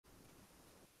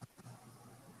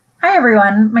Hi,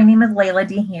 everyone. My name is Layla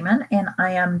D. Heyman, and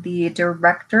I am the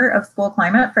Director of School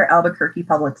Climate for Albuquerque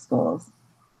Public Schools.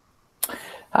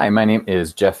 Hi, my name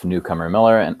is Jeff Newcomer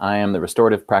Miller, and I am the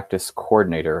Restorative Practice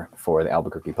Coordinator for the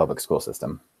Albuquerque Public School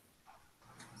System.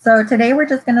 So today we're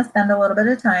just going to spend a little bit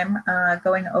of time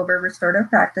going over restorative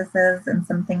practices and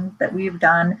some things that we've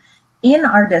done in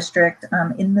our district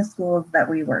in the schools that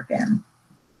we work in.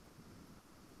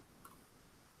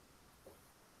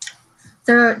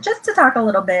 So just to talk a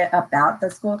little bit about the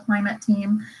school climate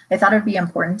team, I thought it'd be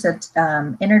important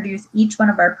to introduce each one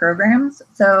of our programs.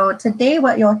 So today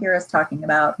what you'll hear us talking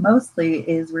about mostly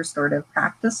is restorative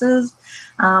practices.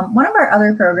 One of our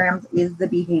other programs is the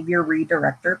Behavior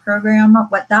Redirector program.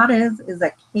 What that is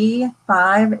a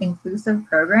K-5 inclusive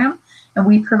program, and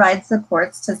we provide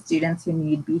supports to students who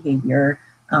need behavior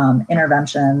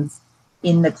interventions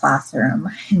in the classroom.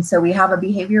 And so we have a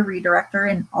behavior redirector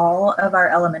in all of our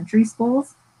elementary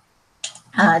schools.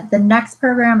 The next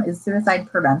program is suicide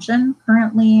prevention.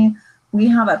 Currently, we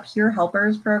have a peer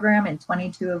helpers program in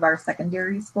 22 of our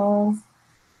secondary schools.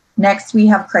 Next, we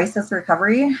have crisis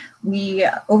recovery. We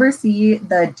oversee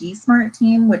the DSMART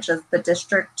team, which is the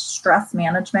district stress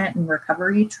management and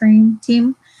recovery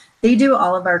team. They do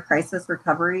all of our crisis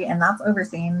recovery, and that's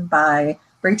overseen by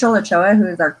Rachel Ochoa, who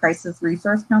is our crisis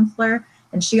resource counselor,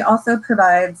 and she also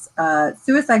provides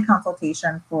suicide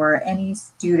consultation for any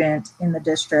student in the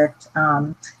district.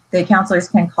 The counselors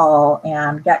can call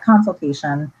and get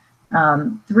consultation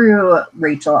through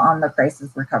Rachel on the crisis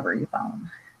recovery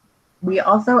phone. We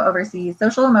also oversee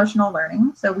social emotional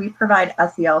learning, so we provide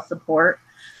SEL support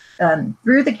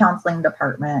through the counseling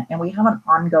department, and we have an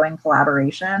ongoing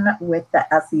collaboration with the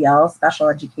SEL special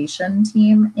education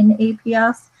team in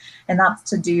APS, and that's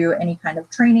to do any kind of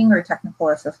training or technical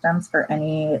assistance for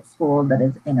any school that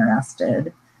is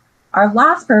interested. Our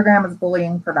last program is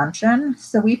bullying prevention,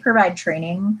 so we provide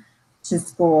training to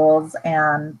schools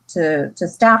and to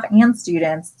staff and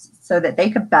students so that they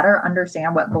could better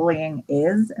understand what bullying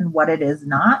is and what it is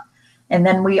not. And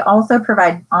then we also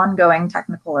provide ongoing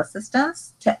technical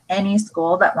assistance to any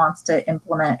school that wants to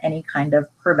implement any kind of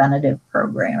preventative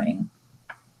programming.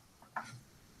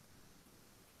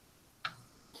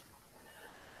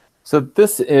 So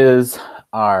this is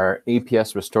our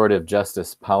APS Restorative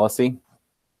Justice Policy,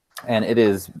 and it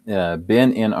has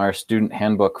been in our student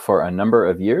handbook for a number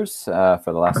of years, for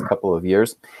the last couple of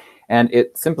years. And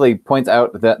it simply points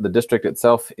out that the district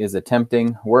itself is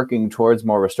working towards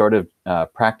more restorative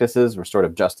practices,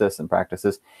 restorative justice and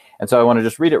practices. And so I want to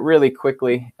just read it really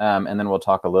quickly, and then we'll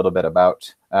talk a little bit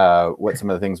about what some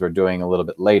of the things we're doing a little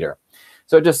bit later.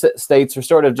 So it just states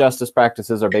restorative justice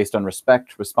practices are based on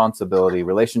respect, responsibility,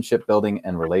 relationship building,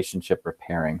 and relationship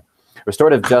repairing.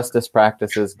 Restorative justice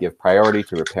practices give priority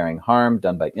to repairing harm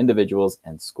done by individuals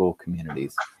and school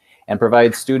communities, and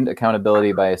provide student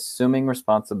accountability by assuming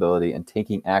responsibility and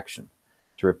taking action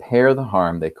to repair the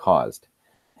harm they caused.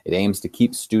 It aims to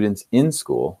keep students in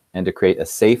school and to create a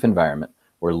safe environment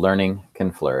where learning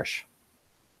can flourish.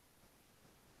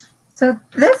 So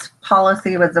this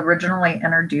policy was originally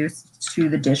introduced to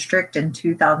the district in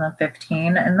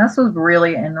 2015, and this was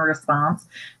really in response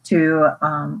to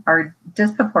our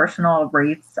disproportional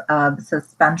rates of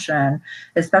suspension,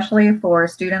 especially for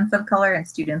students of color and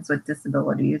students with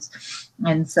disabilities.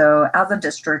 And so as a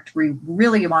district, we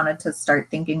really wanted to start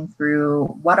thinking through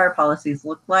what our policies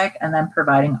look like and then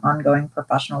providing ongoing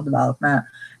professional development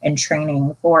and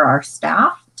training for our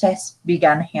staff to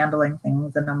begin handling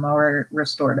things in a more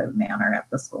restorative manner at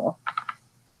the school.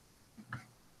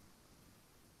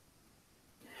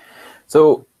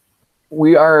 So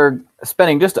we are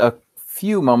spending just a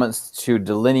few moments to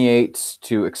delineate,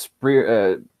 to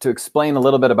explain a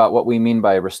little bit about what we mean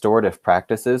by restorative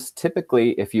practices.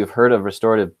 Typically, if you've heard of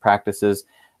restorative practices,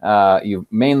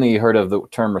 you've mainly heard of the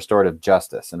term restorative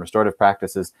justice. And restorative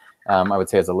practices, I would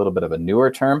say, is a little bit of a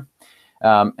newer term.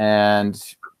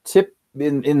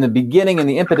 In the beginning, in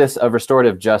the impetus of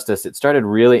restorative justice, it started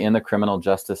really in the criminal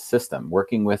justice system,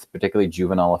 working with particularly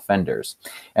juvenile offenders.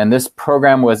 And this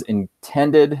program was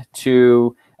intended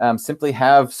to simply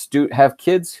have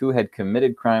kids who had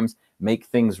committed crimes make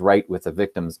things right with the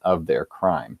victims of their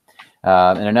crime, in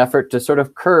an effort to sort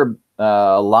of curb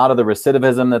a lot of the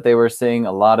recidivism that they were seeing,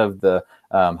 a lot of the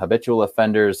habitual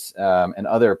offenders and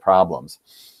other problems.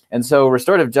 And so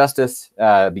restorative justice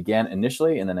began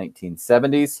initially in the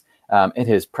 1970s. It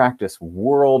has practiced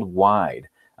worldwide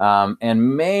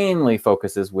and mainly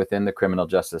focuses within the criminal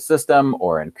justice system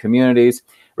or in communities.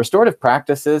 Restorative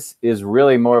practices is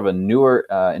really more of a newer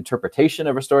interpretation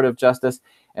of restorative justice.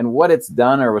 And what it's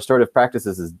done, or restorative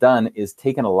practices has done, is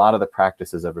taken a lot of the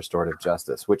practices of restorative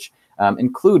justice, which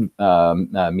include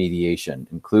mediation,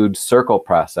 include circle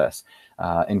process,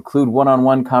 include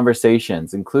one-on-one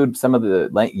conversations, include some of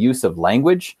the use of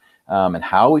language and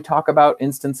how we talk about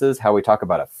instances, how we talk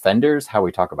about offenders, how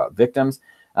we talk about victims,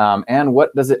 and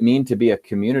what does it mean to be a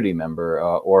community member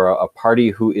or a party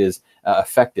who is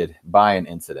affected by an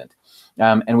incident.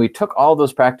 And we took all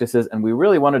those practices and we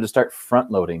really wanted to start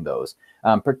front-loading those,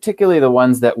 particularly the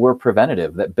ones that were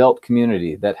preventative, that built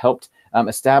community, that helped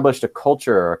establish a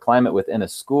culture or a climate within a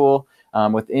school,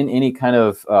 within any kind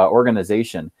of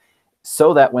organization,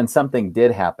 so that when something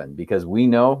did happen, because we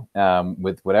know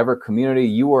with whatever community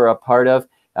you are a part of,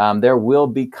 there will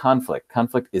be conflict.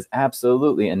 Conflict is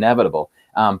absolutely inevitable.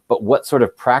 But what sort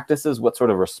of practices, what sort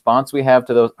of response we have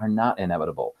to those are not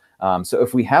inevitable. So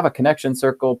if we have a connection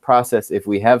circle process, if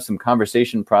we have some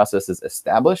conversation processes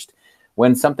established,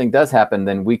 when something does happen,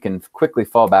 then we can quickly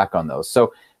fall back on those.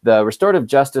 So the restorative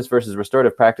justice versus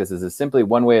restorative practices is simply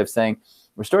one way of saying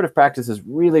restorative practices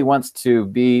really wants to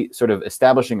be sort of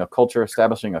establishing a culture,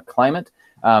 establishing a climate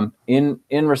in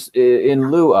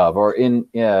lieu of, or in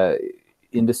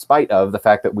despite of the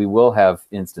fact that we will have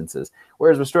instances.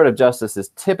 Whereas restorative justice has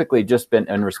typically just been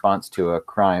in response to a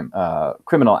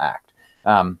criminal act.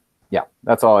 Yeah,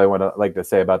 that's all I would like to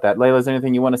say about that. Layla, is there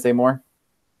anything you want to say more?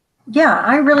 Yeah,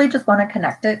 I really just want to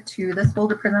connect it to the school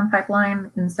to prison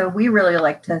pipeline. And so we really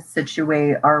like to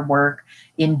situate our work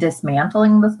in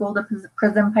dismantling the school to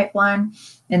prison pipeline.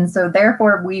 And so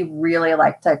therefore, we really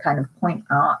like to kind of point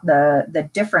out the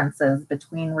differences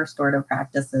between restorative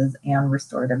practices and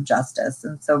restorative justice.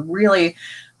 And so really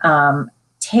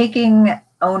taking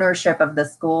ownership of the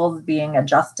schools being a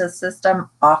justice system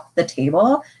off the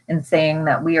table and saying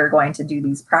that we are going to do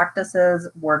these practices,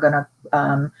 we're going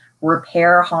to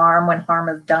repair harm when harm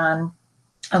is done,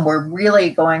 and we're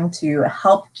really going to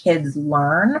help kids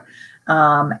learn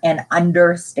and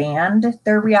understand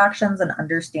their reactions and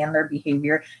understand their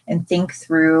behavior and think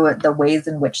through the ways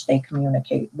in which they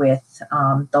communicate with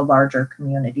the larger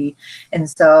community. And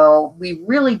so we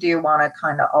really do want to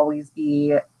kind of always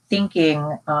be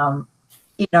thinking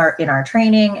in our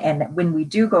training, and when we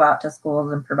do go out to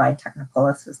schools and provide technical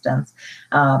assistance,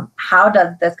 how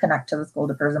does this connect to the school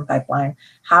to prison pipeline?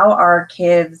 How are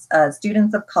kids,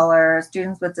 students of color,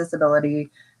 students with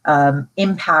disability,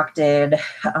 impacted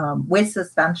with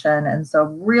suspension? And so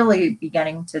really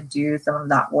beginning to do some of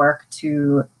that work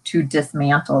to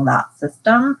dismantle that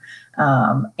system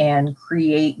and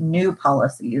create new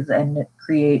policies and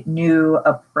create new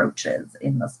approaches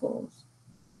in the schools.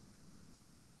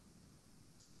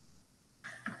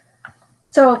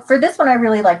 So for this one, I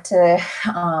really like to,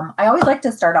 I always like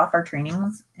to start off our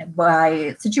trainings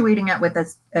by situating it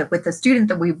with a student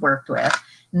that we've worked with.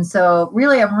 And so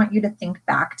really, I want you to think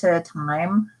back to a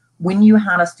time when you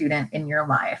had a student in your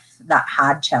life that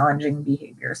had challenging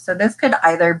behavior. So this could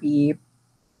either be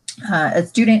a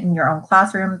student in your own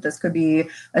classroom. This could be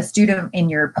a student in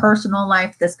your personal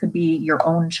life. This could be your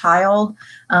own child.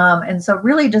 And so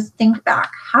really just think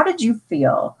back. How did you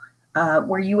feel?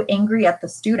 Were you angry at the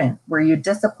student? Were you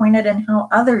disappointed in how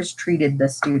others treated the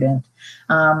student?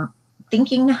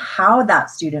 Thinking how that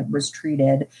student was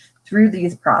treated through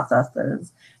these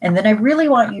processes. And then I really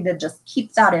want you to just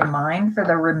keep that in mind for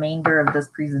the remainder of this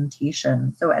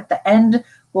presentation. So at the end,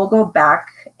 we'll go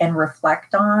back and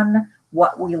reflect on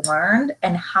what we learned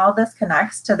and how this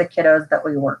connects to the kiddos that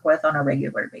we work with on a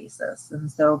regular basis.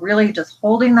 And so really just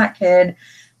holding that kid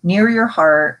near your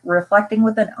heart, reflecting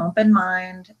with an open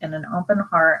mind and an open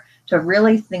heart to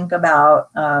really think about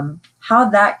how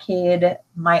that kid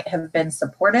might have been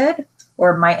supported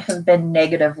or might have been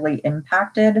negatively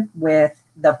impacted with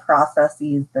the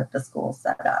processes that the school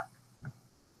set up.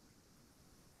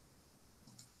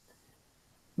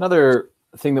 Another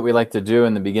thing that we like to do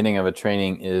in the beginning of a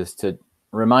training is to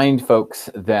remind folks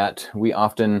that we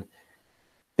often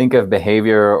think of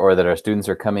behavior, or that our students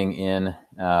are coming in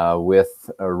with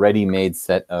a ready-made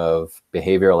set of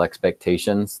behavioral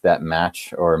expectations that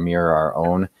match or mirror our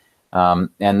own.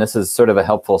 And this is sort of a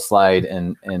helpful slide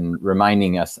in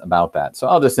reminding us about that. So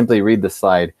I'll just simply read the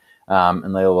slide and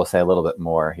Layla will say a little bit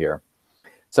more here.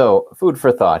 So food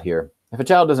for thought here. If a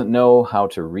child doesn't know how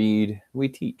to read, we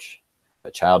teach. If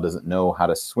a child doesn't know how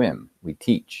to swim, we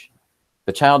teach.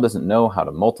 If a child doesn't know how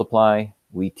to multiply,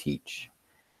 we teach.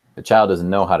 If a child doesn't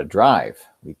know how to drive,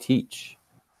 we teach.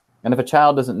 And if a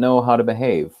child doesn't know how to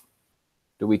behave,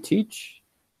 do we teach?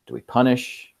 Do we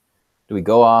punish? Do we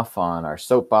go off on our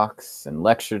soapbox and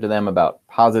lecture to them about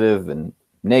positive and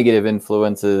negative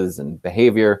influences and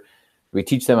behavior? Do we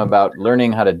teach them about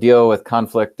learning how to deal with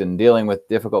conflict and dealing with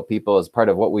difficult people as part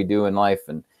of what we do in life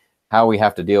and how we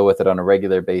have to deal with it on a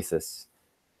regular basis?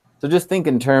 So just think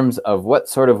in terms of what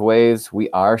sort of ways we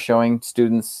are showing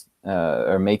students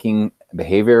or making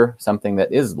behavior something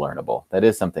that is learnable, that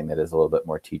is something that is a little bit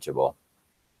more teachable.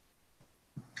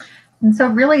 And so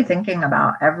really thinking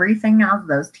about everything as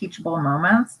those teachable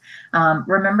moments,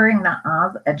 remembering that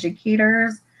as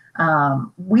educators,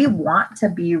 we want to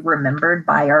be remembered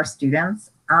by our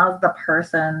students as the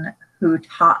person who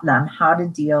taught them how to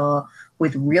deal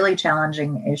with really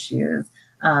challenging issues.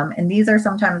 And these are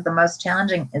sometimes the most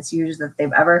challenging issues that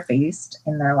they've ever faced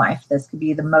in their life. This could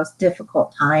be the most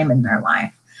difficult time in their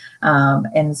life.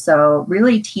 And so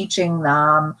really teaching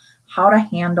them how to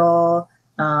handle,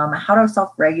 how to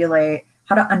self-regulate,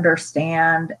 how to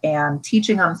understand, and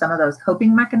teaching them some of those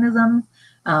coping mechanisms.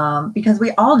 Because we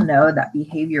all know that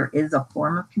behavior is a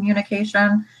form of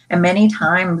communication, and many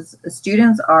times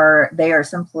students are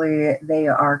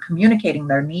communicating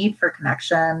their need for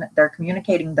connection, they're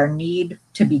communicating their need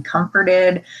to be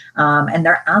comforted, and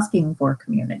they're asking for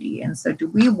community. And so do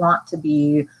we want to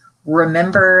be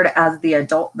remembered as the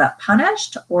adult that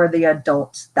punished or the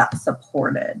adult that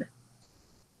supported?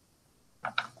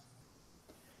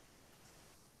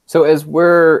 So as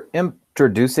we're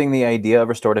introducing the idea of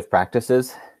restorative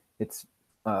practices, it's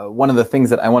one of the things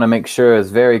that I want to make sure is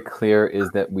very clear is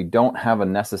that we don't have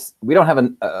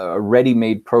a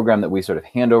ready-made program that we sort of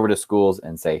hand over to schools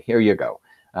and say, here you go.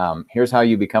 Here's how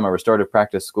you become a restorative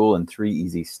practice school in 3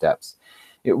 easy steps.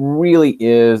 It really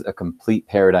is a complete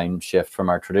paradigm shift from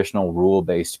our traditional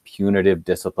rule-based punitive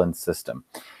discipline system.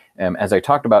 As I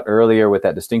talked about earlier with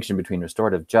that distinction between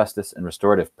restorative justice and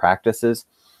restorative practices,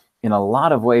 in a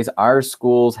lot of ways, our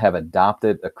schools have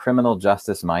adopted a criminal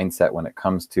justice mindset when it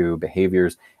comes to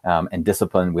behaviors and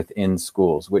discipline within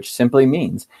schools, which simply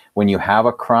means when you have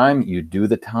a crime, you do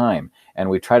the time.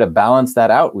 And we try to balance that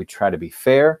out. We try to be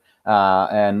fair.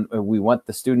 And we want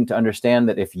the student to understand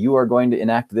that if you are going to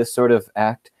enact this sort of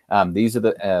act, these are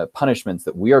the punishments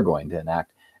that we are going to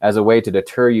enact as a way to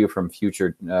deter you from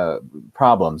future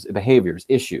problems, behaviors,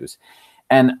 issues.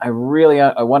 And I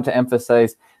want to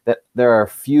emphasize that there are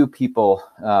few people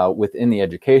within the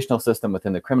educational system,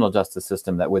 within the criminal justice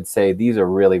system, that would say these are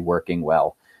really working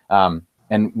well.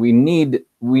 And we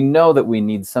know that we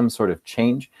need some sort of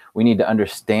change. We need to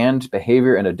understand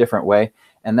behavior in a different way.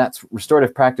 And that's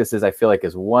restorative practices, I feel like,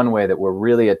 is one way that we're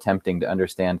really attempting to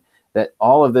understand that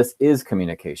all of this is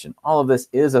communication. All of this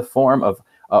is a form of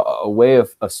a way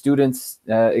of students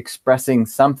expressing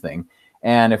something.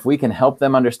 And if we can help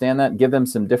them understand that, give them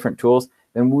some different tools,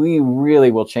 then we really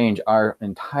will change our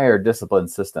entire discipline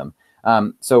system.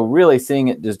 So really seeing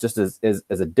it just as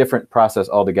a different process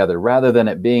altogether, rather than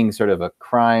it being sort of a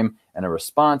crime and a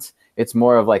response, it's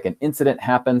more of like an incident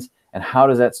happens, and how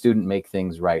does that student make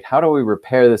things right? How do we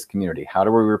repair this community? How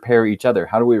do we repair each other?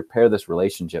 How do we repair this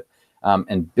relationship?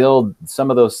 And build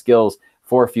some of those skills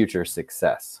for future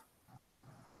success.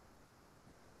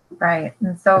 Right.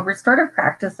 And so restorative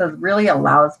practices really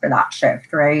allows for that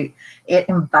shift, right? It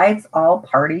invites all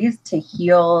parties to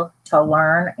heal, to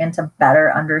learn, and to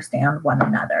better understand one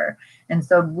another. And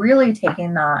so really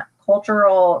taking that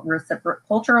culturally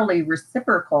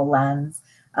reciprocal lens,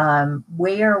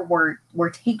 where we're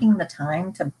taking the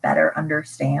time to better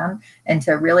understand and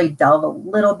to really delve a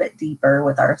little bit deeper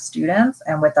with our students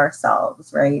and with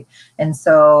ourselves, right? And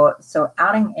so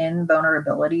adding in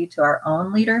vulnerability to our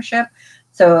own leadership,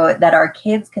 so that our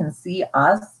kids can see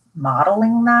us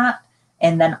modeling that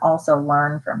and then also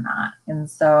learn from that.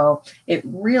 And so it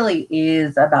really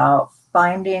is about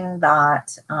finding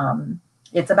that,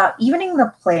 it's about evening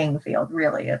the playing field,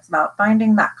 really. It's about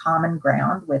finding that common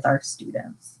ground with our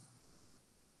students.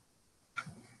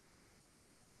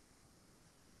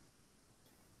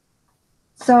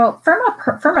 So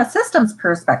from a systems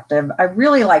perspective, I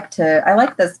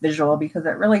like this visual because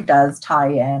it really does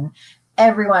tie in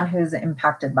everyone who's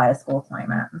impacted by a school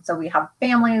climate. And so we have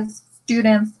families,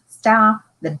 students, staff,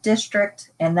 the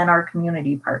district, and then our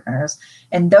community partners.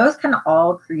 And those can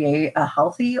all create a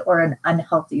healthy or an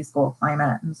unhealthy school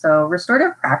climate. And so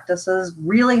restorative practices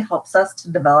really helps us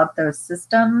to develop those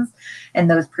systems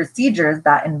and those procedures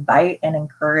that invite and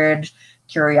encourage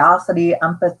curiosity,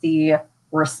 empathy,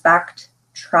 respect,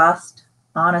 trust,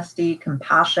 honesty,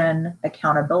 compassion,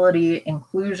 accountability,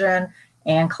 inclusion,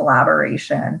 and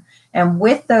collaboration. And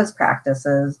with those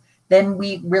practices, then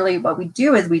what we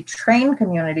do is we train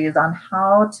communities on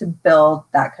how to build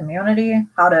that community,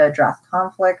 how to address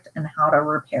conflict, and how to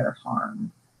repair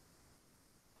harm.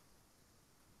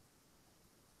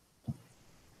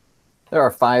 There are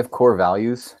 5 core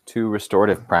values to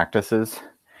restorative practices.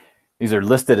 These are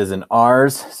listed as in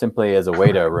R's, simply as a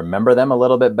way to remember them a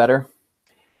little bit better.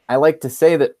 I like to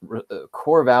say that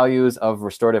core values of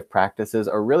restorative practices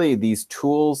are really these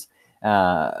tools,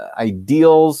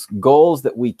 ideals, goals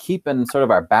that we keep in sort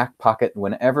of our back pocket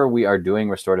whenever we are doing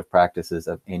restorative practices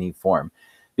of any form.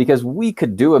 Because we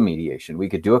could do a mediation, we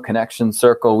could do a connection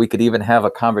circle, we could even have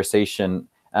a conversation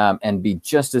and be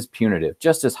just as punitive,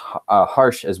 just as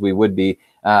harsh as we would be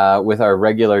with our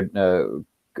regular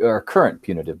our current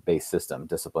punitive-based system,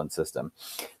 discipline system.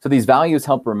 So these values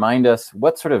help remind us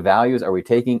what sort of values are we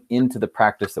taking into the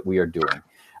practice that we are doing.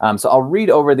 So I'll read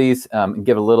over these and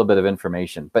give a little bit of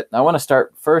information, but I want to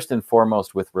start first and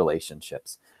foremost with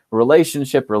relationships.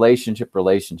 Relationship.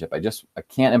 I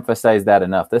can't emphasize that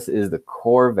enough. This is the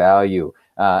core value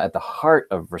at the heart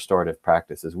of restorative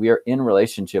practices. We are in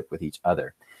relationship with each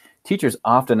other. Teachers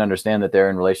often understand that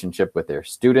they're in relationship with their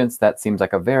students. That seems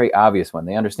like a very obvious one.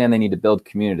 They understand they need to build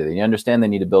community. They understand they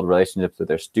need to build relationships with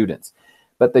their students.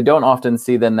 But they don't often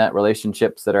see then that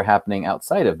relationships that are happening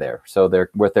outside of there. So they're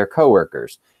with their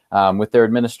coworkers, with their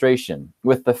administration,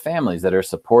 with the families that are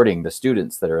supporting the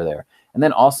students that are there, and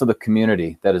then also the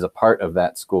community that is a part of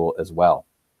that school as well.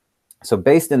 So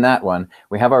based in that one,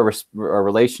 we have our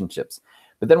relationships.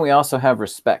 But then we also have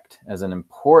respect as an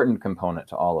important component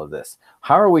to all of this.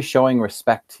 How are we showing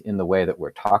respect in the way that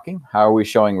we're talking? How are we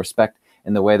showing respect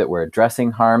in the way that we're addressing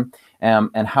harm?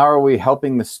 And how are we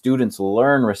helping the students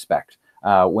learn respect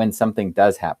when something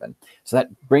does happen? So that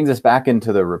brings us back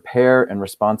into the repair and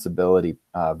responsibility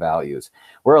values.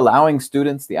 We're allowing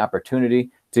students the opportunity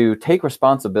to take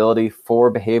responsibility for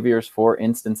behaviors, for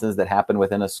instances that happen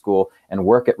within a school, and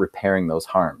work at repairing those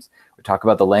harms. We talk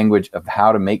about the language of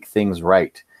how to make things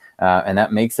right. And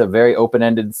that makes a very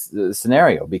open-ended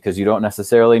scenario because you don't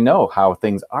necessarily know how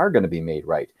things are going to be made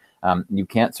right. You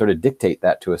can't sort of dictate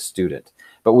that to a student.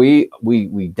 But we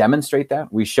demonstrate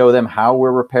that. We show them how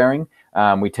we're repairing.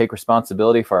 We take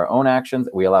responsibility for our own actions.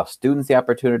 We allow students the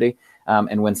opportunity.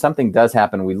 And when something does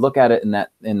happen, we look at it in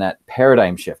that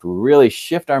paradigm shift. We really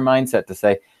shift our mindset to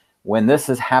say, when this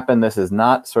has happened, this is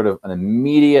not sort of an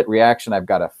immediate reaction. I've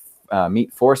got to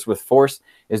meet force with force,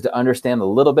 is to understand a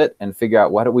little bit and figure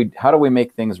out how do we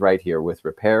make things right here with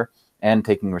repair and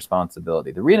taking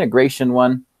responsibility. The reintegration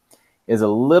one is a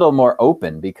little more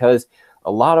open because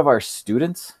a lot of our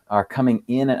students are coming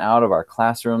in and out of our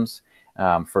classrooms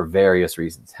for various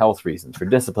reasons, health reasons, for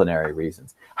disciplinary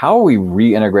reasons. How are we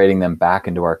reintegrating them back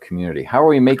into our community? How are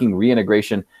we making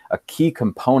reintegration a key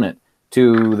component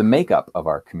to the makeup of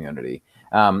our community?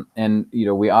 And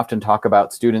we often talk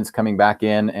about students coming back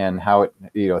in and how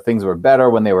things were better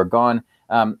when they were gone.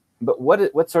 But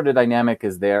what sort of dynamic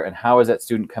is there, and how is that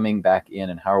student coming back in,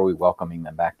 and how are we welcoming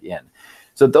them back in?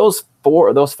 So those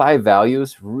 5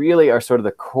 values really are sort of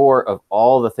the core of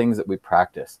all the things that we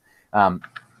practice.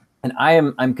 And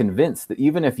I'm convinced that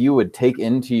even if you would take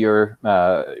into your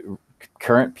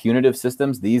current punitive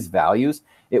systems these values,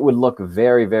 it would look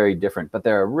very, very different. But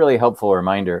they're a really helpful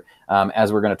reminder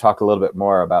as we're going to talk a little bit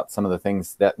more about some of the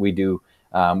things that we do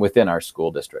within our school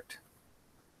district.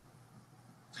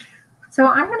 So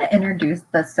I'm going to introduce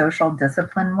the social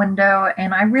discipline window,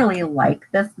 and I really like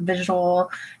this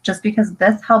visual just because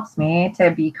this helps me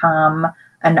to become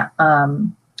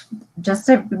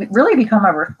really become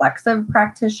a reflexive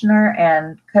practitioner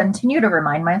and continue to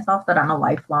remind myself that I'm a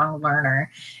lifelong learner.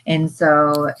 And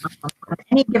so on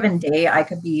any given day, I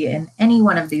could be in any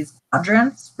one of these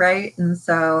quadrants, right? And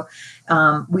so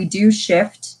we do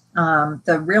shift.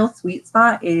 The real sweet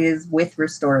spot is with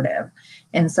restorative.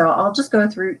 And so I'll just go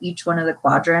through each one of the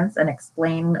quadrants and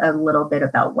explain a little bit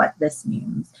about what this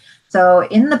means. So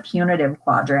in the punitive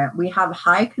quadrant, we have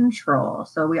high control.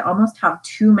 So we almost have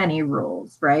too many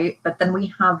rules, right? But then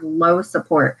we have low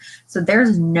support. So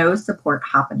there's no support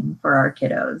happening for our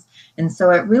kiddos. And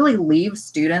so it really leaves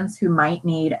students who might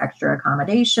need extra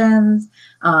accommodations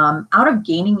out of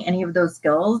gaining any of those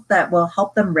skills that will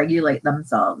help them regulate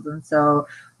themselves. And so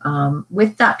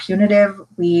with that punitive,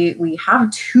 we have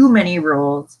too many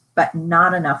rules, but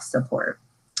not enough support.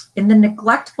 In the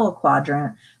neglectful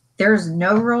quadrant, there's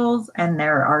no rules and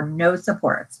there are no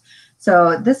supports.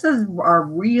 So this is our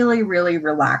really, really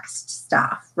relaxed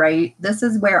staff, right? This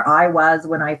is where I was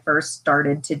when I first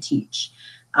started to teach.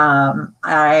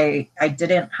 I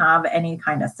didn't have any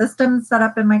kind of systems set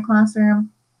up in my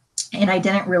classroom, and I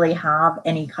didn't really have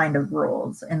any kind of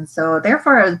rules. And so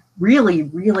therefore I was really,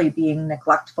 really being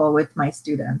neglectful with my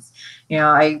students.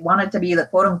 I wanted to be the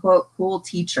quote unquote cool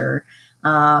teacher.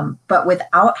 But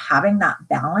without having that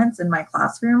balance in my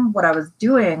classroom, what I was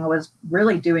doing was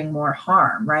really doing more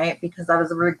harm, right? Because I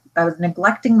was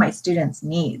neglecting my students'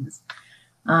 needs.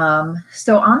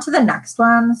 So on to the next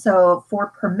one. So for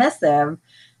permissive,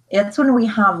 it's when we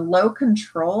have low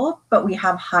control, but we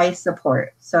have high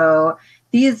support. So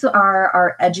these are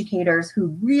our educators who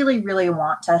really, really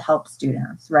want to help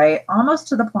students, right? Almost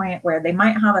to the point where they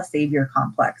might have a savior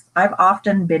complex. I've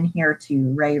often been here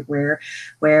too, right?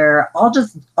 Where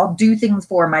I'll do things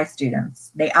for my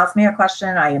students. They ask me a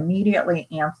question, I immediately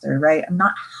answer, right? I'm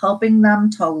not helping them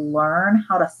to learn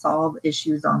how to solve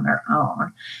issues on their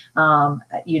own.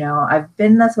 I've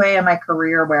been this way in my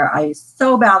career where I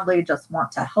so badly just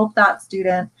want to help that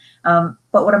student.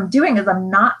 But what I'm doing is I'm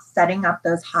not setting up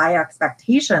those high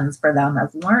expectations for them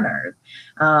as learners.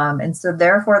 And so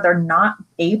therefore they're not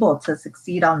able to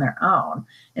succeed on their own.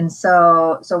 And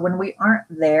so when we aren't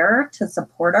there to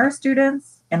support our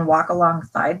students and walk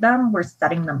alongside them, we're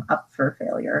setting them up for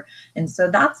failure. And so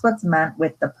that's what's meant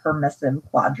with the permissive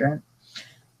quadrant.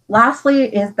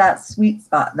 Lastly is that sweet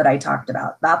spot that I talked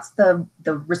about. That's the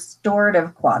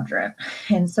restorative quadrant.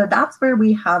 And so that's where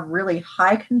we have really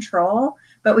high control,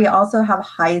 but we also have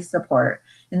high support.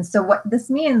 And so what this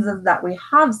means is that we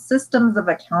have systems of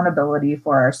accountability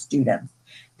for our students.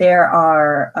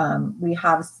 We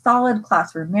have solid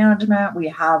classroom management. We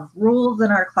have rules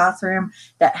in our classroom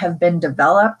that have been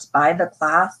developed by the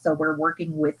class. So we're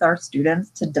working with our students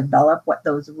to develop what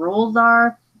those rules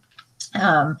are.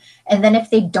 And then if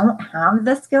they don't have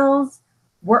the skills,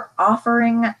 we're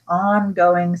offering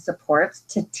ongoing supports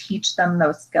to teach them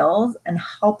those skills and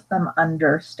help them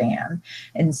understand.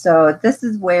 And so this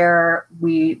is where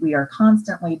we are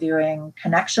constantly doing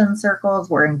connection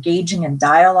circles. We're engaging in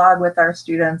dialogue with our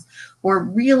students. We're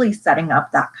really setting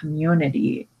up that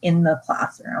community in the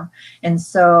classroom. And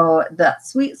so that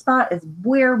sweet spot is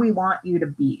where we want you to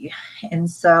be. And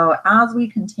so as we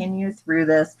continue through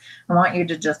this, I want you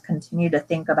to just continue to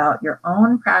think about your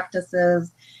own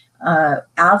practices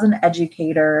as an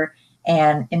educator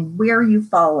and where you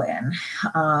fall in.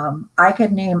 I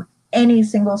could name any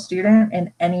single student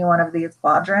in any one of these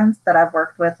quadrants that I've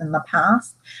worked with in the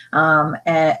past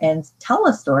and tell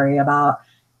a story about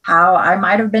how I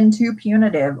might have been too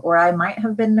punitive, or I might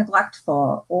have been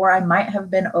neglectful, or I might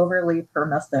have been overly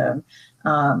permissive.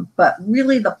 But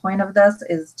really the point of this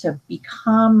is to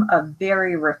become a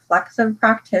very reflexive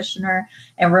practitioner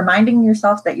and reminding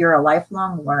yourself that you're a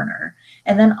lifelong learner.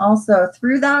 And then also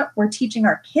through that, we're teaching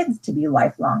our kids to be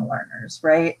lifelong learners,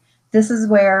 right? This is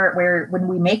where when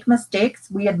we make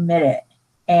mistakes, we admit it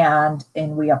and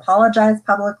we apologize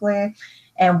publicly,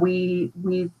 and we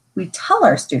tell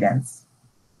our students,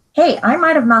 hey, I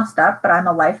might have messed up, but I'm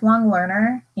a lifelong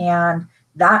learner, and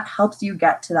that helps you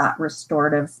get to that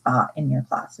restorative spot in your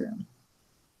classroom.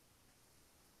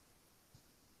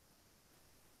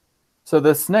 So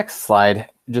this next slide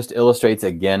just illustrates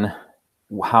again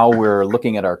how we're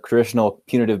looking at our traditional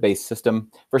punitive-based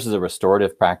system versus a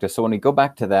restorative practice. So when we go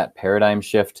back to that paradigm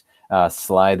shift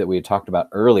slide that we had talked about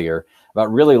earlier,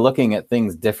 about really looking at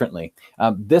things differently.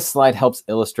 This slide helps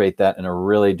illustrate that in a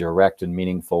really direct and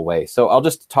meaningful way. So I'll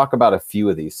just talk about a few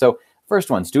of these. So first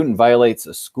one, student violates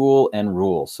a school and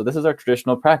rules. So this is our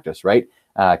traditional practice, right?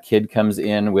 Kid comes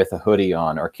in with a hoodie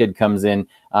on, or kid comes in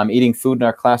eating food in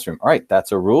our classroom. All right,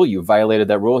 that's a rule. You violated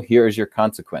that rule. Here is your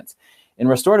consequence. In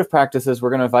restorative practices, we're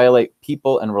going to violate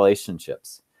people and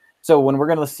relationships. So when we're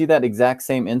going to see that exact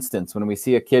same instance, when we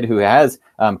see a kid who has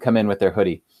come in with their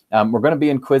hoodie, we're going to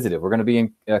be inquisitive. We're going to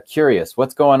be curious.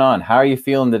 What's going on? How are you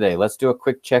feeling today? Let's do a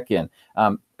quick check-in.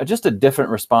 Just a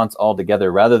different response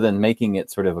altogether, rather than making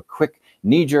it sort of a quick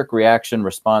knee-jerk reaction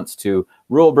response to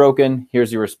rule broken,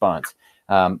 here's your response.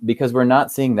 Because we're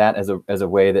not seeing that as a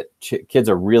way that kids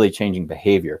are really changing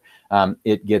behavior.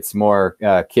 It gets more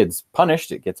kids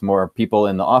punished. It gets more people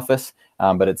in the office,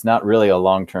 but it's not really a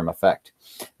long-term effect.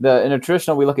 In a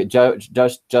traditional, we look at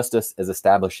justice as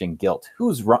establishing guilt.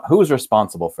 Who's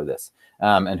responsible for this?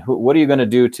 And what are you going to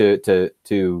do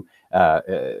to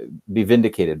be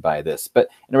vindicated by this? But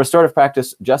in a restorative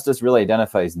practice, justice really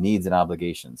identifies needs and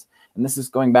obligations. And this is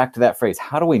going back to that phrase,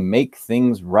 how do we make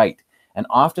things right? And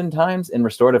oftentimes in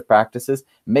restorative practices,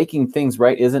 making things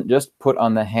right isn't just put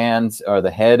on the hands or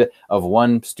the head of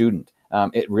one student.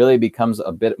 It really becomes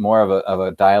a bit more of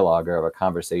a dialogue or of a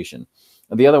conversation.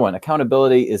 The other one,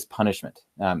 accountability is punishment.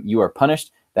 You are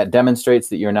punished. That demonstrates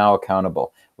that you're now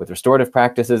accountable. With restorative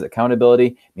practices,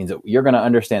 accountability means that you're going to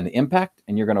understand the impact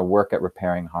and you're going to work at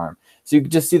repairing harm. So you can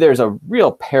just see there's a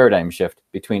real paradigm shift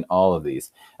between all of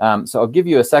these. So I'll give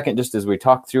you a second just as we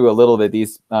talk through a little bit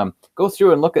these, go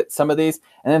through and look at some of these,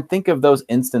 and then think of those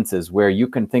instances where you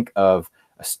can think of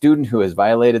a student who has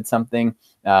violated something,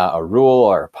 a rule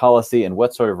or a policy, and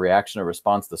what sort of reaction or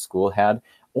response the school had.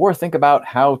 or think about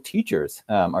how teachers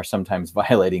are sometimes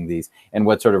violating these and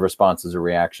what sort of responses or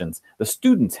reactions the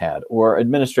students had or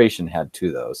administration had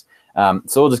to those.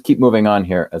 So we'll just keep moving on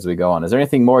here as we go on. Is there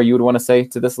anything more you would want to say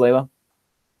to this, Layla?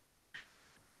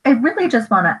 I really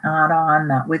just want to add on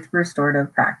that with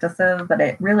restorative practices, that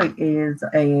it really is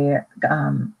a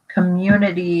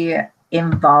community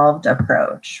involved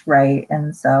approach, right?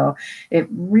 And so it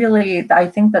really, I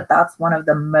think that that's one of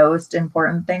the most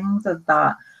important things, is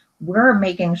that we're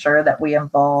making sure that we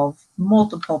involve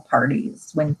multiple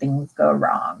parties when things go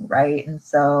wrong, right? And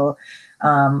so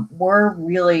we're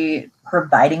really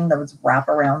providing those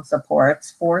wraparound supports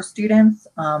for students,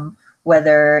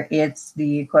 whether it's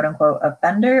the quote unquote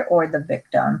offender or the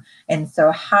victim. And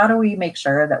so how do we make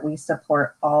sure that we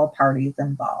support all parties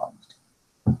involved?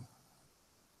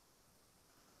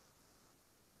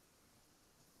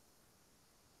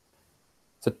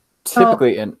 So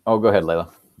typically, oh, go ahead,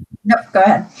 Layla. Nope, go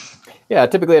ahead. Yeah,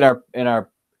 typically in our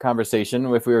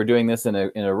conversation, if we were doing this in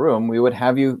a room, we would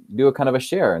have you do a kind of a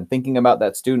share and thinking about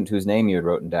that student whose name you had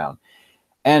written down.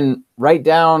 And write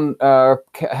down,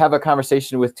 have a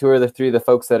conversation with 2 or 3 of the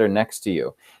folks that are next to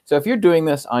you. So if you're doing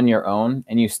this on your own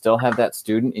and you still have that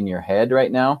student in your head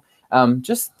right now,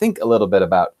 just think a little bit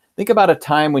think about a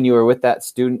time when you were with that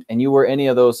student and you were any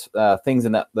of those things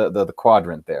in that the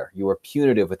quadrant there. You were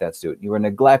punitive with that student. You were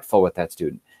neglectful with that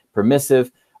student,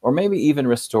 permissive, or maybe even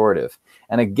restorative.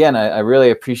 And again, I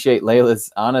really appreciate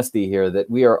Layla's honesty here, that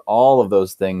we are all of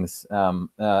those things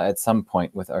at some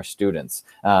point with our students,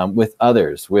 with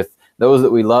others, with those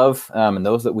that we love and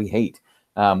those that we hate.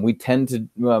 We tend to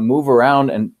move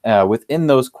around and within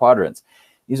those quadrants.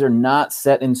 These are not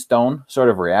set in stone sort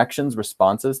of reactions,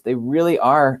 responses. They really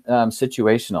are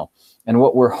situational. And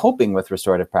what we're hoping with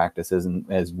restorative practices, and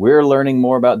as we're learning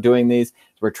more about doing these,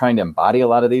 we're trying to embody a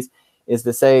lot of these, is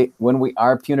to say when we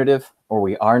are punitive or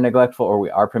we are neglectful or we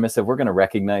are permissive, we're going to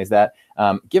recognize that,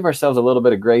 give ourselves a little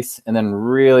bit of grace, and then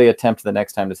really attempt the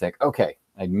next time to say, okay,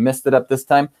 I messed it up this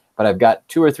time, but I've got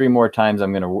 2 or 3 more times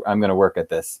I'm going to work at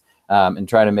this and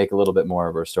try to make a little bit more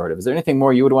of a restorative. Is there anything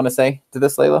more you would want to say to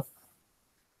this, Layla?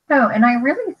 No, and I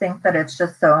really think that it's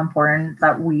just so important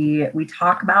that we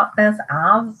talk about this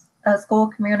as a school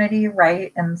community,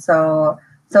 right? And so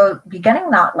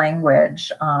beginning that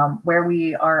language where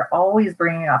we are always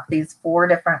bringing up these 4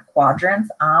 different quadrants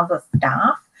as a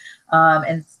staff,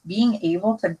 and being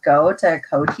able to go to a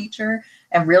co-teacher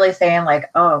and really saying like,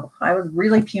 oh, I was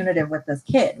really punitive with this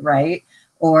kid, right?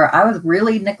 Or I was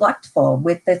really neglectful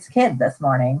with this kid this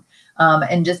morning.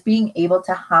 And just being able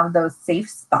to have those safe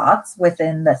spots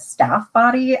within the staff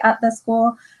body at the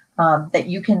school that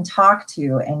you can talk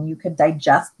to and you could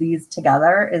digest these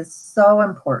together is so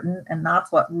important. And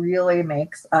that's what really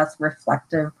makes us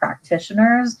reflective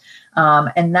practitioners.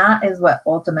 And that is what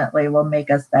ultimately will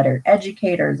make us better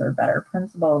educators or better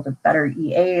principals or better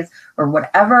EAs or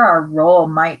whatever our role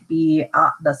might be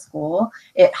at the school.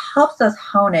 It helps us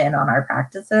hone in on our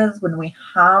practices when we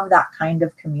have that kind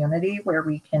of community where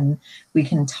we can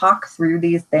talk through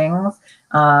these things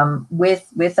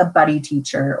with a buddy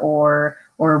teacher or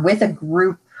with a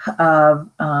group of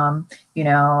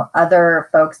other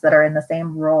folks that are in the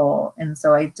same role. And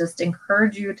so I just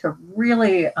encourage you to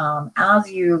really,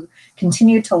 as you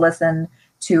continue to listen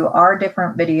to our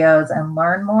different videos and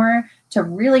learn more, to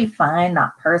really find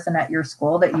that person at your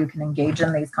school that you can engage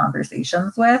in these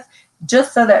conversations with,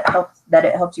 just so that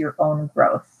it helps your own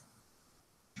growth.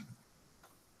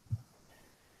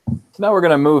 So now we're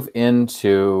going to move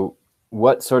into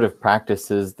what sort of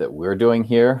practices that we're doing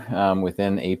here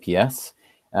within APS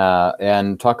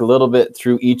and talk a little bit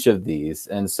through each of these.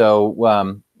 And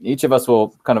so each of us will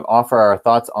kind of offer our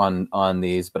thoughts on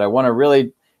these, but I want to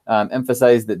really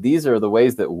emphasize that these are the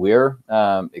ways that we're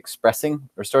expressing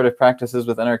restorative practices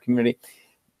within our community.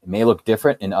 It may look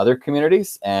different in other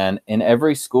communities, and in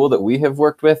every school that we have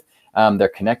worked with, they're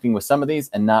connecting with some of these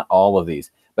and not all of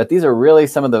these. But these are really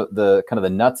some of the kind of the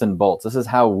nuts and bolts. This is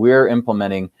how we're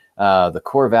implementing the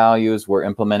core values. We're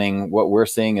implementing what we're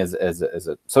seeing as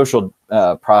a social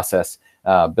process,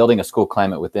 building a school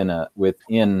climate within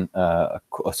a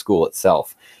school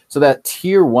itself. So that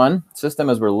tier 1 system,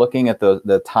 as we're looking at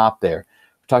the top there,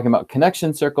 we're talking about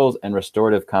connection circles and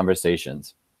restorative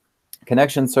conversations.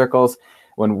 Connection circles,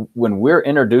 when we're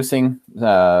introducing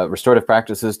restorative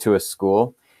practices to a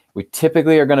school, we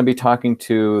typically are going to be talking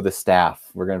to the staff.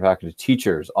 We're going to be talking to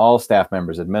teachers, all staff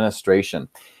members, administration,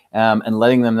 and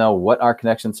letting them know what are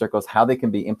connection circles, how they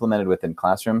can be implemented within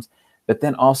classrooms. but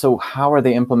then also how are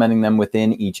they implementing them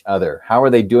within each other? How are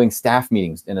they doing staff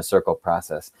meetings in a circle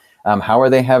process? How are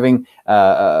they having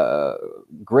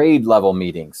grade level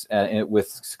meetings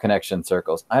with connection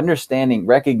circles? Understanding,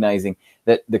 recognizing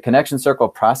that the connection circle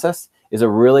process is a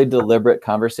really deliberate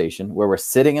conversation where we're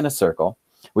sitting in a circle.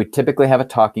 We typically have a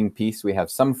talking piece. We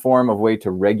have some form of way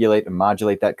to regulate and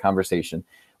modulate that conversation.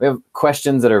 We have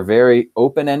questions that are very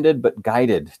open-ended but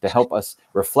guided to help us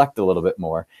reflect a little bit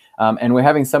more. And we're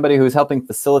having somebody who's helping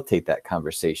facilitate that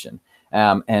conversation.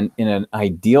 And in an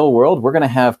ideal world, we're going to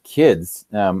have kids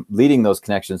leading those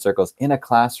connection circles in a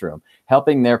classroom,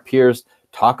 helping their peers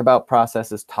talk about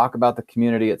processes, talk about the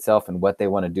community itself and what they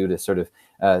want to do to sort of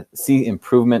see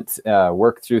improvement,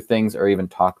 work through things, or even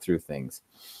talk through things.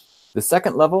 The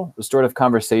second level, restorative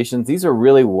conversations, these are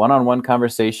really one-on-one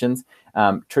conversations.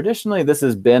 Traditionally, this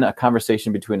has been a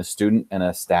conversation between a student and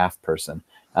a staff person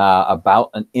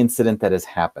about an incident that has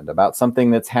happened, about something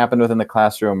that's happened within the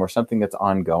classroom or something that's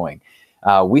ongoing.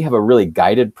 We have a really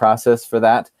guided process for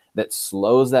that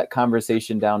slows that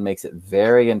conversation down, makes it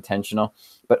very intentional,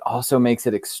 but also makes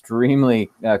it extremely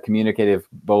communicative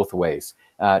both ways.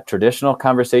 Traditional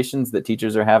conversations that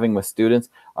teachers are having with students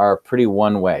are pretty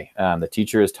one way. The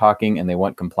teacher is talking and they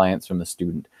want compliance from the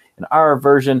student. In our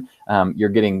version, you're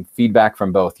getting feedback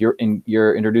from both. You're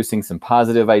introducing some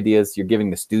positive ideas. You're giving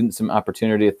the student some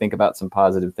opportunity to think about some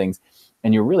positive things.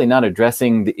 And you're really not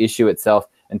addressing the issue itself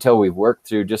until we've worked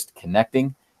through just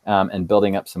connecting and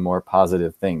building up some more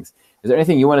positive things. Is there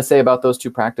anything you want to say about those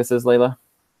two practices, Layla?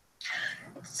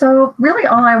 So really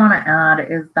all I want to add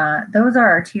is that those are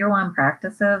our tier 1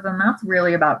 practices, and that's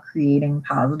really about creating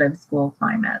positive school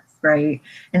climates, right?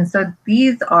 And so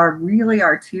these are really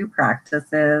our 2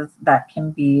 practices that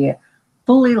can be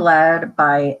fully led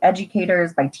by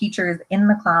educators, by teachers in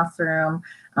the classroom.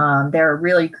 There are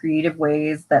really creative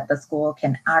ways that the school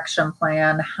can action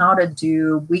plan how to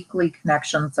do weekly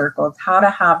connection circles, how to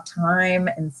have time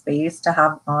and space to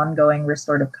have ongoing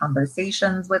restorative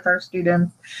conversations with our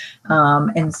students.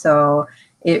 And so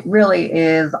it really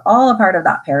is all a part of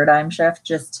that paradigm shift,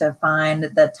 just to find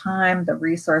the time, the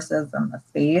resources, and the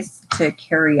space to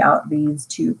carry out these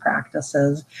 2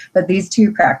 practices. But these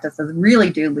 2 practices really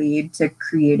do lead to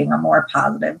creating a more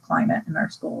positive climate in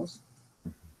our schools.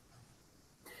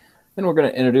 Then we're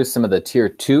going to introduce some of the tier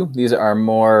 2. These are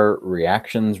more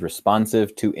reactions,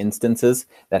 responsive to instances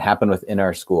that happen within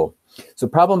our school. So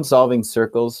problem-solving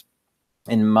circles,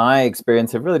 in my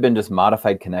experience, have really been just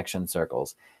modified connection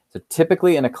circles. So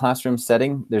typically in a classroom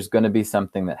setting, there's going to be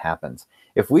something that happens.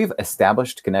 If we've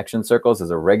established connection circles as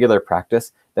a regular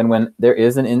practice, then when there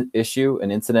is an issue,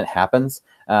 an incident happens,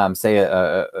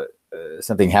 say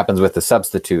something happens with the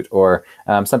substitute, or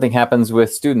something happens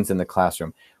with students in the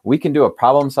classroom, we can do a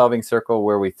problem-solving circle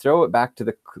where we throw it back to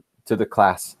the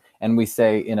class and we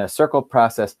say, in a circle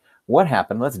process, what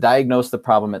happened? Let's diagnose the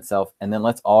problem itself, and then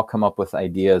let's all come up with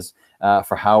ideas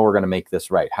for how we're going to make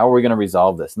this right. How are we going to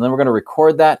resolve this? And then we're going to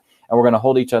record that, and we're going to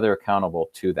hold each other accountable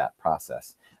to that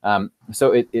process.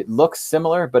 So it looks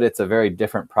similar, but it's a very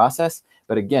different process.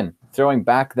 But again, throwing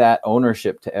back that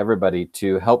ownership to everybody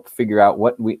to help figure out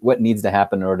what needs to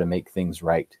happen in order to make things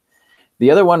right. The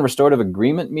other one, restorative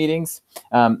agreement meetings.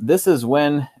 This is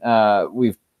when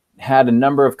we've had a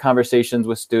number of conversations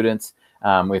with students.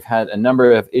 We've had a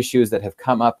number of issues that have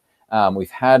come up. We've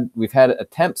had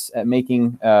attempts at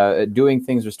doing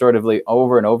things restoratively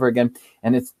over and over again,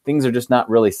 and things are just not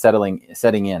really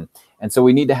setting in. And so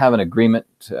we need to have an agreement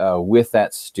with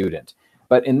that student.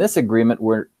 But in this agreement,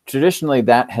 traditionally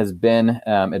that has been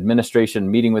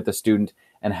administration meeting with the student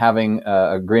and having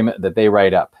an agreement that they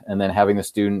write up, and then having the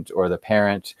student or the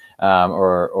parent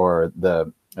or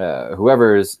the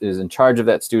whoever is in charge of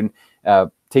that student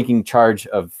taking charge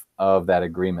of that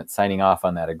agreement, signing off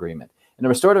on that agreement. In a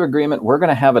restorative agreement, we're going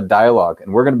to have a dialogue,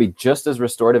 and we're going to be just as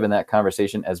restorative in that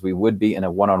conversation as we would be in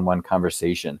a one-on-one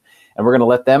conversation. And we're going to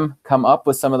let them come up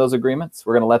with some of those agreements.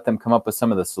 We're going to let them come up with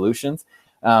some of the solutions.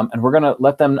 And we're going to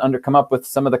let them come up with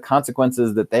some of the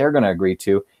consequences that they're going to agree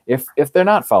to if they're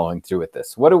not following through with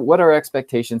this. What are our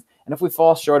expectations? And if we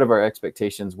fall short of our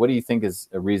expectations, what do you think is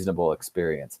a reasonable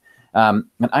experience? And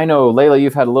I know, Layla,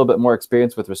 you've had a little bit more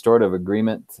experience with restorative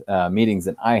agreement meetings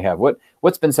than I have.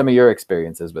 What's been some of your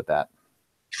experiences with that?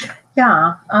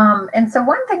 Yeah, and so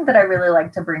one thing that I really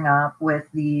like to bring up with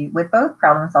both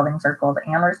problem-solving circles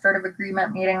and restorative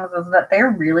agreement meetings is that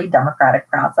they're really democratic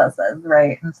processes,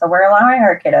 right? And so we're allowing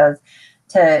our kiddos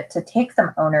to take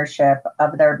some ownership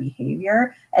of their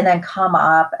behavior and then come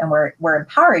up, and we're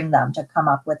empowering them to come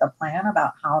up with a plan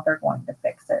about how they're going to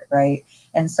fix it, right?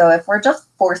 And so if we're just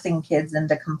forcing kids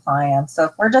into compliance, so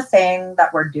if we're just saying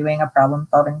that we're doing a problem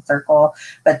solving circle,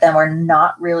 but then we're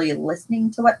not really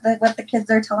listening to what the kids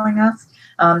are telling us,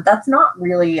 that's not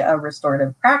really a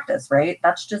restorative practice, right?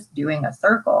 That's just doing a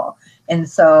circle. And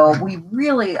so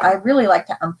I really like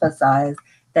to emphasize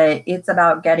that it's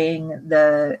about getting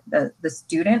the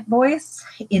student voice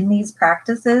in these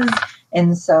practices.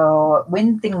 And so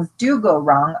when things do go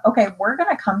wrong, okay, we're going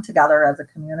to come together as a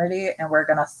community and we're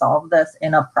going to solve this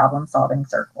in a problem solving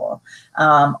circle.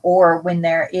 Or when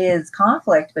there is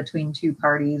conflict between two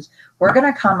parties, we're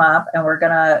going to come up and we're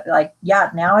going to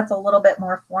now it's a little bit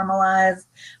more formalized.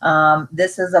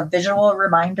 This is a visual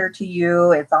reminder to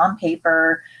you. It's on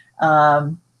paper.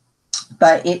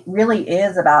 But it really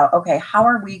is about, okay, how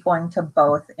are we going to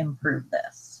both improve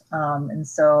this? And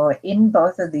so in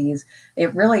both of these,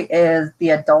 it really is the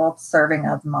adults serving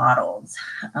as models.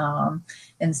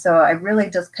 And so I really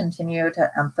just continue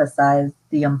to emphasize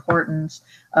the importance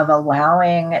of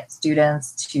allowing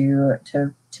students to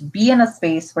be in a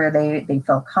space where they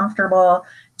feel comfortable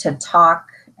to talk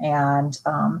and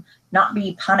not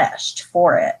be punished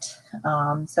for it.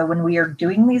 So when we are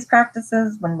doing these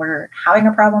practices, when we're having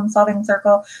a problem solving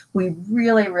circle, we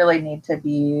really, really need to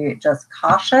be just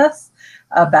cautious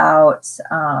about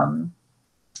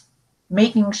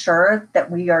making sure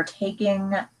that we are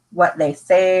taking what they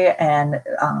say and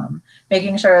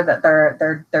making sure that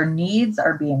their needs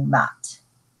are being met.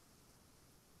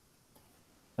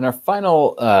 And our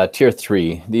final tier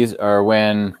 3, these are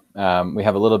when we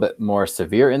have a little bit more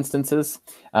severe instances.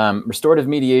 Restorative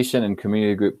mediation and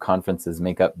community group conferences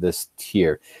make up this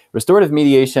tier. Restorative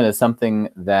mediation is something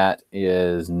that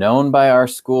is known by our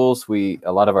schools.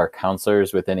 A lot of our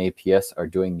counselors within APS are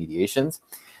doing mediations.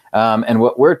 And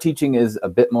what we're teaching is a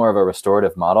bit more of a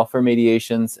restorative model for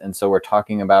mediations. And so we're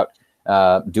talking about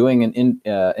doing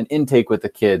an intake with the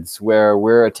kids where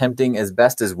we're attempting as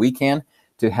best as we can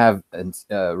to have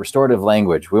restorative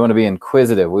language. We want to be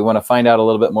inquisitive. We want to find out a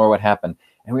little bit more what happened.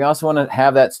 And we also want to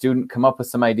have that student come up with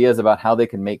some ideas about how they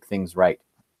can make things right.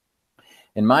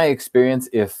 In my experience,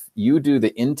 if you do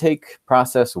the intake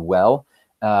process well,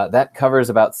 that covers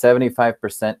about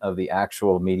 75% of the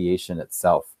actual mediation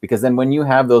itself. Because then when you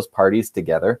have those parties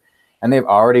together and they've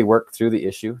already worked through the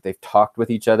issue, they've talked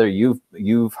with each other,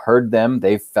 you've heard them,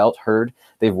 they've felt heard,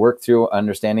 they've worked through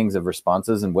understandings of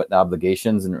responses and what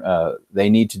obligations and they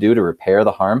need to do to repair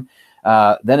the harm,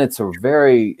 then it's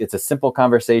a simple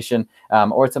conversation,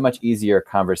 or it's a much easier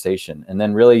conversation. And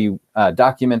then really you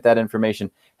document that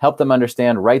information, help them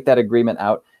understand, write that agreement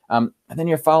out, and then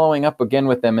you're following up again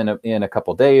with them in a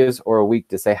couple days or a week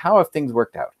to say, how have things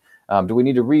worked out? Do we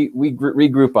need to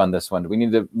regroup on this one? Do we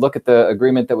need to look at the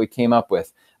agreement that we came up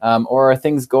with? Or are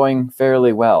things going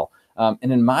fairly well?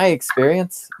 And in my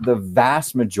experience, the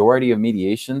vast majority of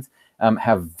mediations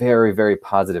have very, very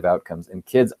positive outcomes. And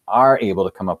kids are able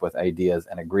to come up with ideas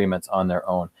and agreements on their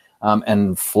own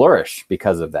and flourish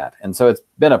because of that. And so it's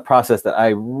been a process that I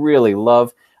really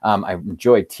love. I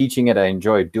enjoy teaching it. I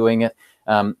enjoy doing it.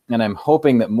 And I'm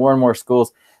hoping that more and more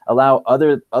schools allow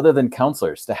other than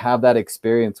counselors to have that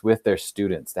experience with their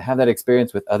students, to have that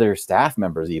experience with other staff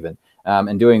members even,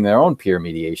 and doing their own peer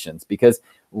mediations. Because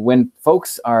when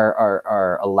folks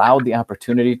are allowed the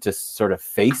opportunity to sort of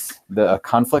face the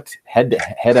conflict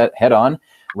head on,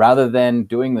 rather than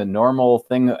doing the normal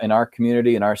thing in our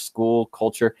community, in our school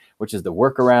culture, which is the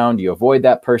workaround, you avoid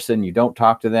that person, you don't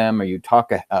talk to them, or you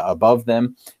talk above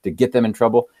them to get them in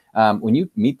trouble. When you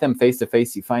meet them face to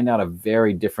face, you find out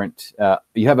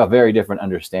you have a very different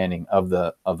understanding of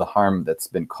the harm that's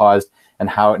been caused and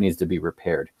how it needs to be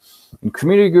repaired. In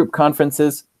community group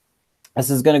conferences, this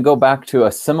is going to go back to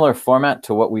a similar format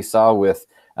to what we saw with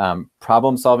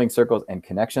problem solving circles and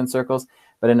connection circles.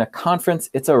 But in a conference,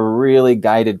 it's a really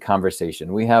guided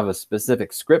conversation. We have a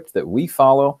specific script that we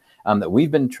follow, that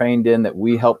we've been trained in, that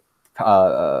we help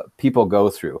people go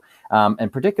through.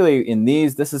 And particularly in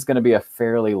these, this is going to be a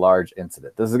fairly large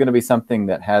incident. This is going to be something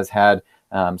that has had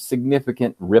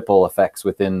significant ripple effects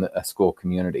within a school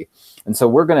community. And so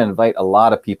we're going to invite a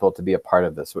lot of people to be a part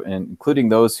of this, including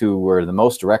those who were the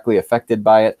most directly affected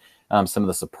by it, some of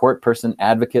the support person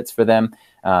advocates for them,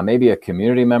 maybe a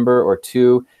community member or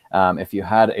two. If you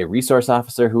had a resource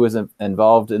officer who was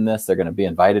involved in this, they're going to be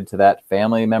invited to that.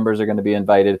 Family members are going to be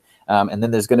invited. And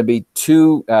then there's going to be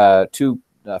two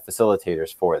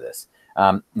facilitators for this.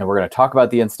 And we're going to talk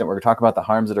about the incident, we're going to talk about the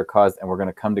harms that are caused, and we're going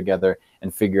to come together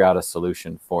and figure out a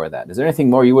solution for that. Is there anything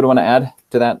more you would want to add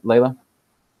to that, Layla?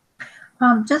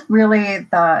 Just really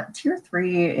the tier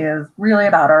 3 is really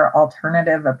about our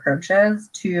alternative approaches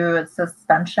to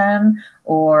suspension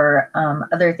or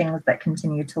other things that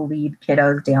continue to lead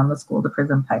kiddos down the school to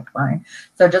prison pipeline.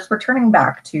 So just returning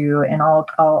back to, and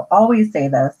I'll always say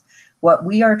this, what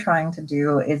we are trying to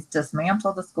do is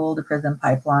dismantle the school to prison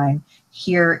pipeline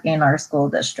here in our school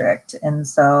district. And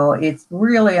so it's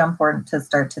really important to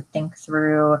start to think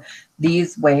through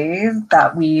these ways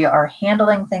that we are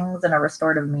handling things in a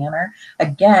restorative manner.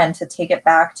 Again, to take it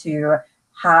back to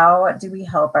how do we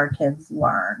help our kids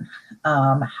learn?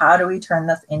 How do we turn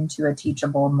this into a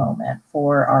teachable moment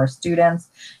for our students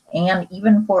and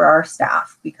even for our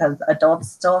staff, because adults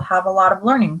still have a lot of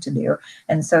learning to do.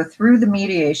 And so through the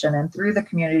mediation and through the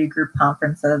community group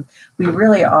conferences, we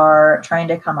really are trying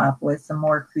to come up with some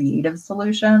more creative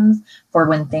solutions for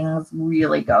when things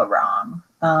really go wrong.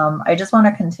 I just want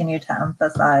to continue to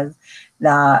emphasize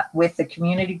that with the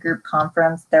community group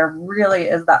conference, there really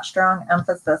is that strong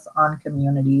emphasis on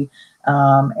community.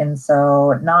 And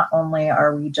so not only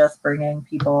are we just bringing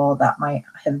people that might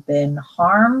have been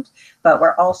harmed, but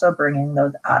we're also bringing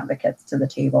those advocates to the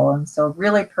table. And so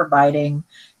really providing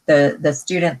the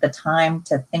student the time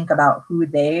to think about who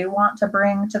they want to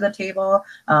bring to the table,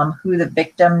 who the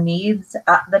victim needs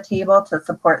at the table to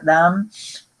support them.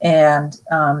 And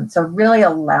so really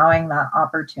allowing that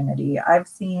opportunity. I've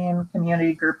seen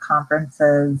community group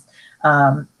conferences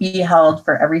be held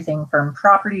for everything from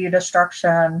property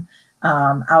destruction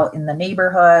out in the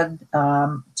neighborhood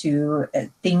to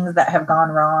things that have gone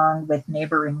wrong with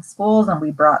neighboring schools, and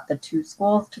we brought the two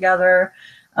schools together.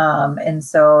 And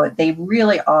so they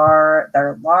really are,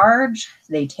 they're large,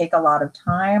 they take a lot of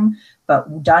time,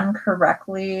 but done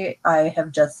correctly, I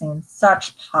have just seen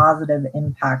such positive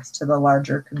impacts to the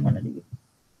larger community.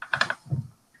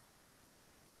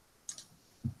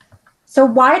 So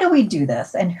why do we do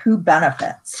this and who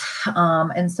benefits?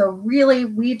 And so really,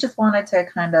 we just wanted to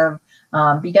kind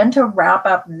of begin to wrap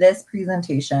up this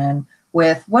presentation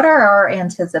with what are our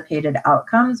anticipated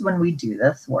outcomes when we do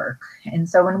this work. And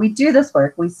so when we do this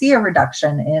work, we see a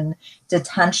reduction in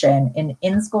detention,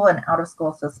 in school and out of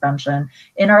school suspension,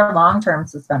 in our long-term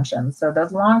suspensions. So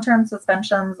those long-term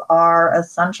suspensions are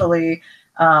essentially,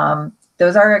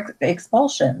 those are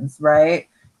expulsions, right?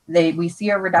 We see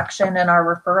a reduction in our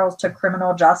referrals to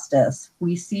criminal justice.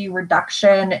 We see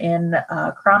reduction in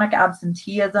chronic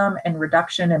absenteeism and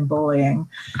reduction in bullying.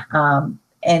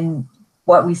 And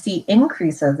what we see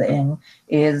increases in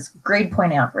is grade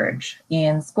point average,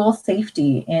 in school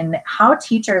safety, in how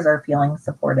teachers are feeling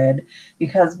supported.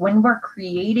 Because when we're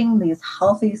creating these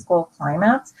healthy school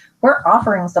climates, we're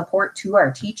offering support to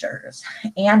our teachers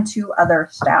and to other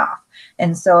staff.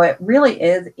 And so it really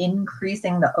is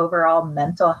increasing the overall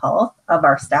mental health of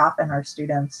our staff and our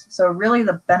students. So really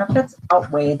the benefits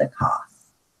outweigh the costs.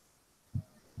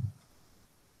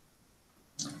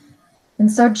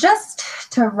 And so just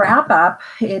to wrap up,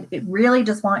 it really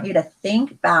just want you to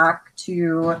think back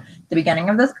to the beginning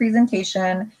of this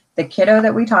presentation, the kiddo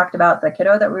that we talked about, the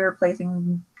kiddo that we were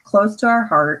placing close to our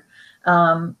heart,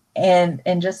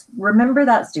 and just remember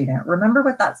that student, remember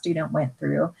what that student went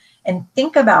through, and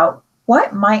think about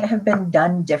what might have been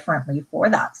done differently for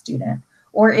that student.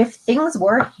 Or if things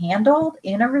were handled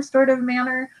in a restorative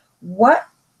manner, what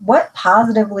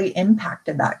positively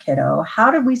impacted that kiddo?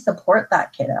 How did we support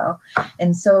that kiddo?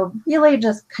 And so really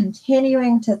just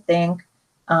continuing to think,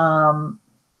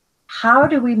 how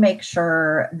do we make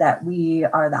sure that we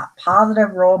are that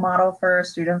positive role model for our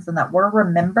students and that we're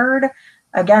remembered?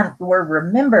 Again, we're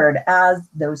remembered as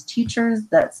those teachers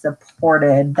that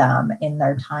supported them in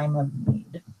their time of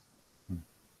need.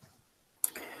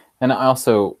 And I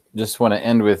also just want to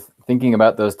end with thinking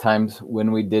about those times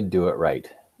when we did do it right,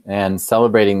 and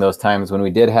celebrating those times when we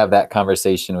did have that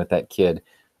conversation with that kid,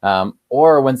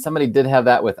 or when somebody did have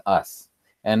that with us,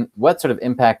 and what sort of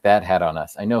impact that had on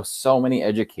us. I know so many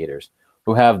educators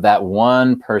who have that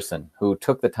one person who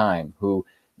took the time, who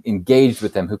engaged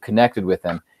with them, who connected with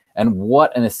them, and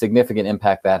what a significant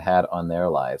impact that had on their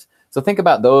lives. So think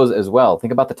about those as well.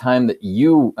 Think about the time that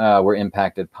you were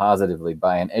impacted positively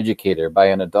by an educator, by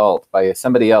an adult, by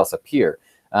somebody else, a peer,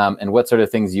 and what sort of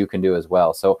things you can do as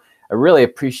well. So I really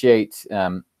appreciate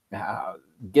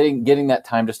getting that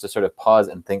time just to sort of pause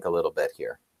and think a little bit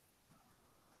here.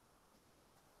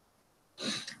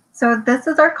 So this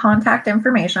is our contact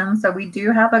information. So we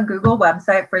do have a Google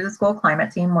website for the school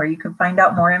climate team where you can find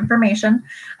out more information.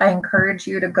 I encourage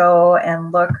you to go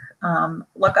and look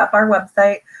up our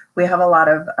website. We have a lot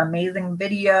of amazing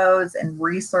videos and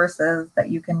resources that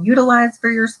you can utilize for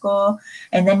your school.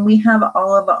 And then we have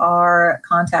all of our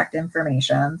contact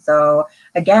information. So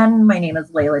again, my name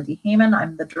is Layla D. Heyman.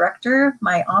 I'm the director.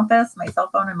 My office, my cell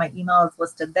phone, and my email is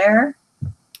listed there.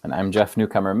 And I'm Jeff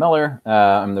Newcomer Miller.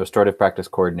 I'm the Restorative Practice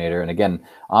Coordinator. And again,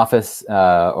 office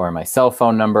or my cell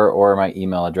phone number or my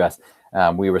email address.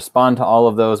 We respond to all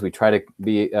of those. We try to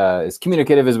be as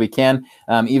communicative as we can,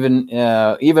 even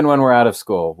when we're out of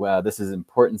school. This is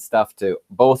important stuff to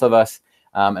both of us,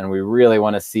 and we really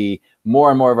want to see more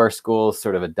and more of our schools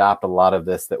sort of adopt a lot of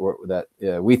this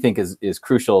that we think is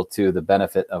crucial to the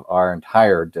benefit of our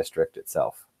entire district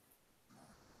itself.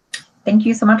 Thank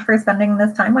you so much for spending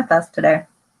this time with us today.